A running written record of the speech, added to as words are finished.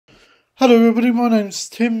Hello everybody, my name's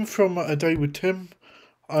Tim from A Day with Tim.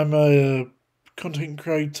 I'm a content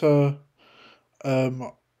creator.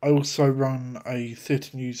 I also run a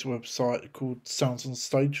theatre news website called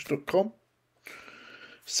soundsonstage.com.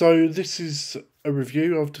 So this is a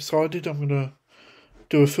review. I've decided I'm going to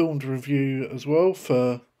do a filmed review as well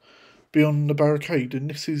for Beyond the Barricade,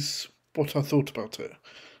 and this is what I thought about it.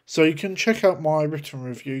 So you can check out my written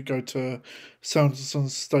review, go to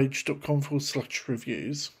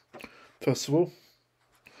soundsonstage.com/reviews, first of all.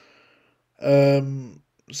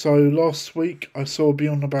 So last week I saw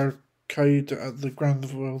Beyond the Barricade at the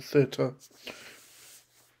Granville Theatre.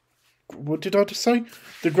 What did I just say?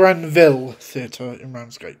 The Granville Theatre in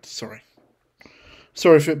Ramsgate. Sorry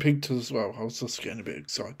if it peaked as well. I was just getting a bit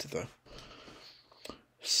excited there.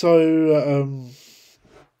 So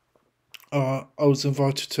I was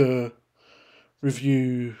invited to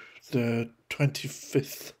review the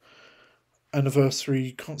 25th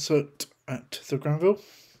anniversary concert at the Granville.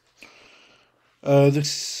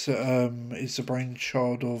 This is the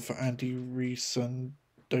brainchild of Andy Reese and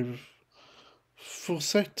David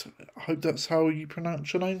Fawcett. I hope that's how you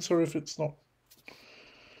pronounce your name. Sorry if it's not.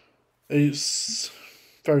 It's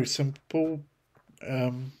very simple.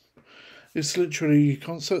 It's literally a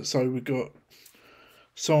concert, so we got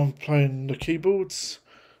someone playing the keyboards,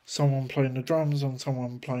 someone playing the drums, and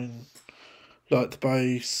someone playing like the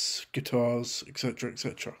bass, guitars, etc.,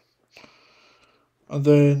 etc. And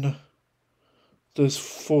then there's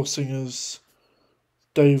four singers: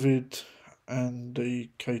 David,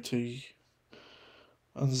 Andy, Katie,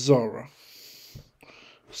 and Zara.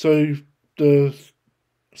 So the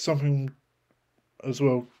something as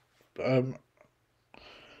well.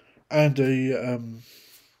 Andy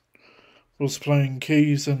was playing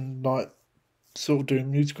keys and like sort of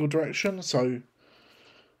doing musical direction. So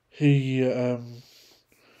he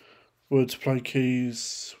would play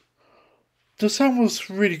keys. The sound was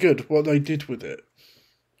really good. What they did with it.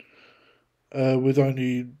 With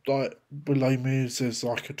only like with Les Mis, there's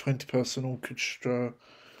like a 20-person orchestra.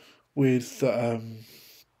 With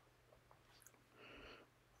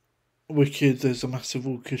Wicked, there's a massive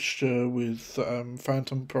orchestra with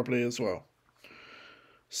Phantom probably as well.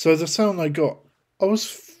 So the sound they got, I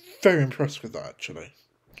was very impressed with that actually.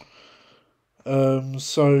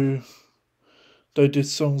 So they did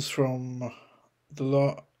songs from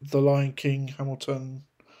The Lion King, Hamilton,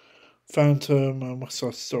 Phantom, and West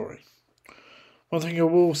Side Story. One thing I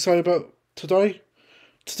will say about today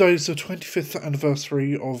is the 25th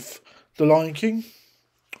anniversary of The Lion King.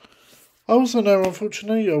 I wasn't there,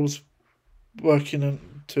 unfortunately. I was working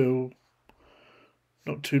until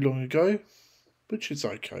not too long ago, which is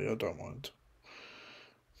okay, I don't mind.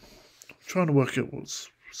 I'm trying to work out what's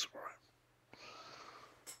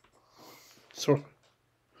sorry.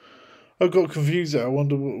 I got confused there. I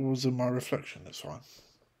wonder what was in my reflection. It's fine.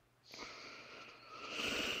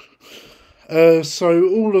 So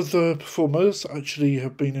all of the performers actually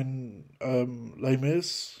have been in Les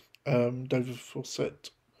Mis. David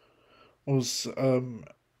Fawcett was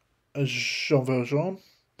as Jean Valjean,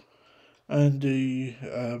 and he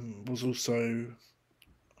was also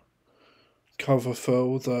cover for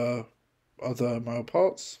all the other male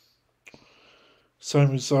parts.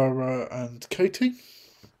 Same as Zara and Katie.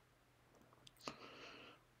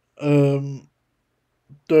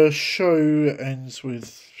 The show ends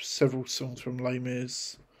with several songs from Les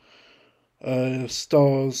Mis.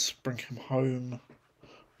 Stars, Bring Him Home,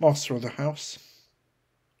 Master of the House.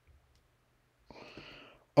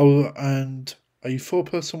 Oh, and a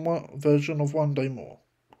 4-person version of One Day More.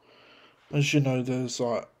 As you know, there's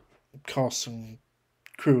like cast and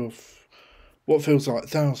crew of what feels like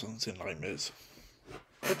thousands in Les Mis.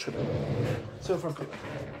 Actually, so if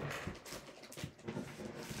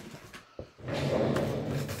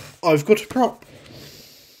I've got a prop.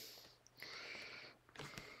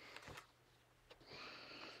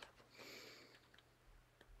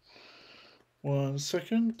 One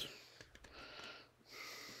second.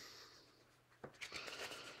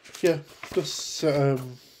 Yeah, just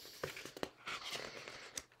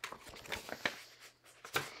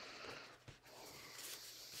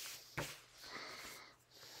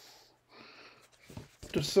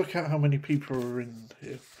look at how many people are in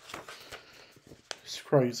here. It's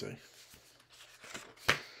crazy.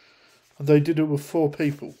 And they did it with 4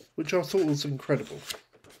 people, which I thought was incredible.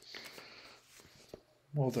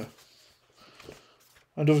 Well there.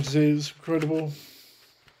 And obviously it's incredible.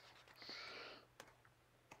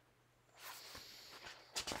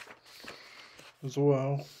 As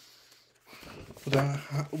well.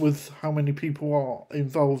 With how many people are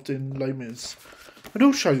involved in Les Mis. And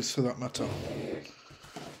all shows for that matter.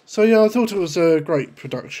 So yeah, I thought it was a great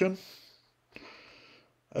production.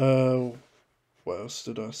 Uh, what else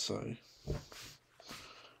did I say?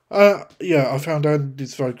 Yeah, I found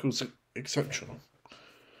Andy's vocals exceptional.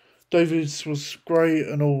 David's was great,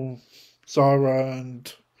 and all Zara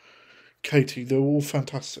and Katie, they were all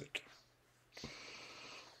fantastic.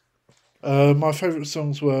 My favourite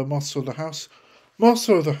songs were Master of the House.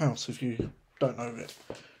 Master of the House, if you don't know it,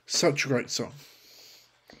 such a great song.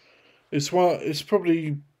 It's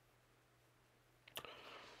probably,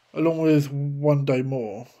 along with One Day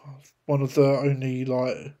More, one of the only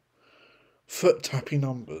like foot tappy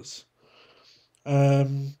numbers. Yeah,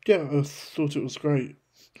 I thought it was great.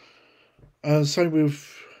 And same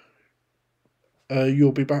with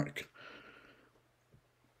You'll Be Back.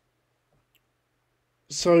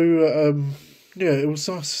 So yeah, it was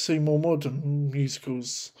nice to see more modern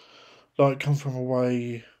musicals like Come From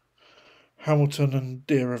Away, Hamilton, and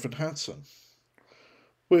Dear Evan Hansen,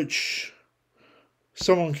 which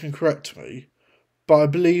someone can correct me, but I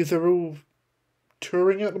believe they're all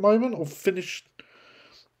touring at the moment or finished.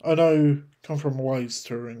 I know Come From Away's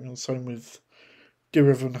touring, and same with Dear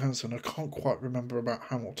Evan Hansen. I can't quite remember about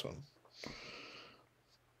Hamilton.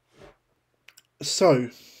 So,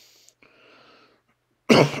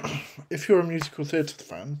 if you're a musical theatre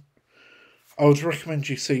fan, I would recommend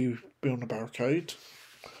you see Beyond the Barricade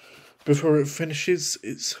before it finishes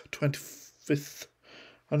its 25th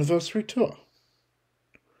anniversary tour.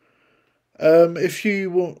 If you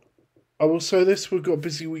want, I will say this, we've got a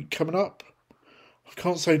busy week coming up. I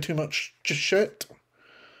can't say too much just yet.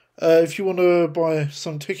 If you want to buy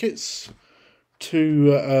some tickets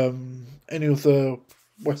to any of the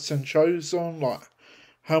West End shows on, like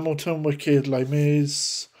Hamilton, Wicked, Les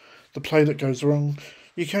Mis, The Play That Goes Wrong,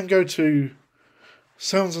 you can go to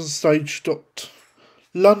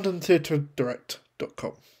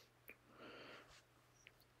soundsonstage.londontheatredirect.com.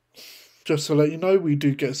 Just to let you know, we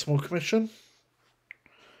do get a small commission,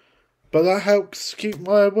 but that helps keep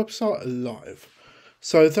my website alive.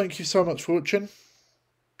 So thank you so much for watching.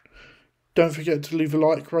 Don't forget to leave a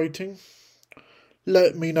like rating.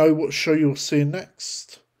 Let me know what show you're seeing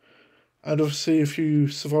next. And obviously, if you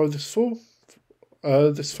survive this far,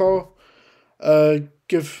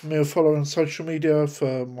 give me a follow on social media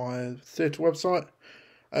for my theatre website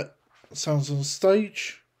at Sounds on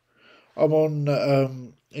Stage. I'm on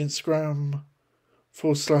Instagram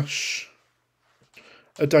 /A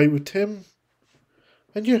Day with Tim.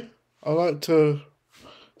 And yeah, I like to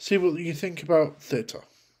see what you think about theatre.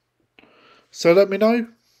 So let me know.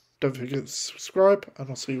 Don't forget to subscribe, and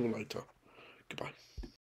I'll see you all later. Goodbye.